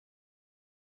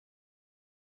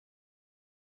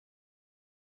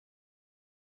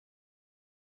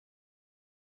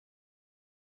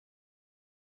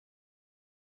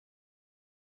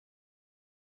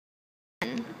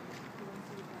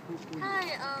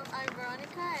Hi, I'm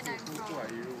Veronica and I'm from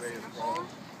Singapore.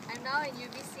 I'm now in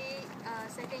UBC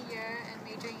second year and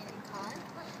majoring in econ.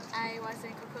 I was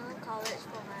in Coquitlam College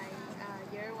for my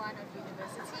year 1 of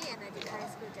university and I did high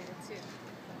school there too.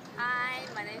 Hi,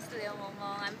 my name is Meng.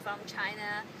 I'm from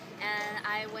China and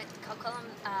I went to Coquitlam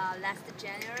last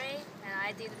January and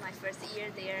I did my first year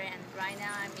there, and right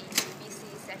now I'm in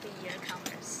UBC second year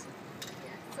commerce.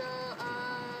 Yeah, so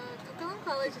Coquitlam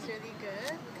College is really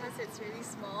good because it's really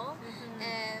small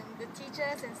and the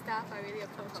teachers and staff are really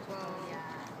approachable. Yeah.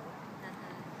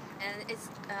 And it's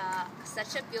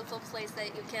such a beautiful place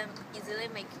that you can easily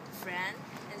make friends,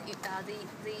 and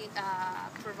they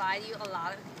provide you a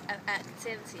lot of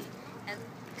activity, and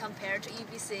compared to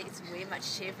UBC it's way much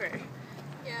cheaper.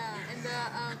 Yeah, and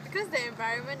because the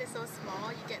environment is so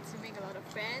small, you get to make a lot of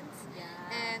friends.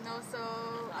 Yeah. And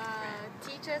also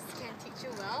teachers can teach you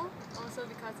well, also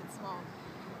because it's small.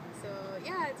 So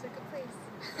yeah, it's a good place.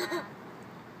 Yeah.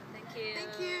 Thank you.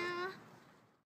 Thank you.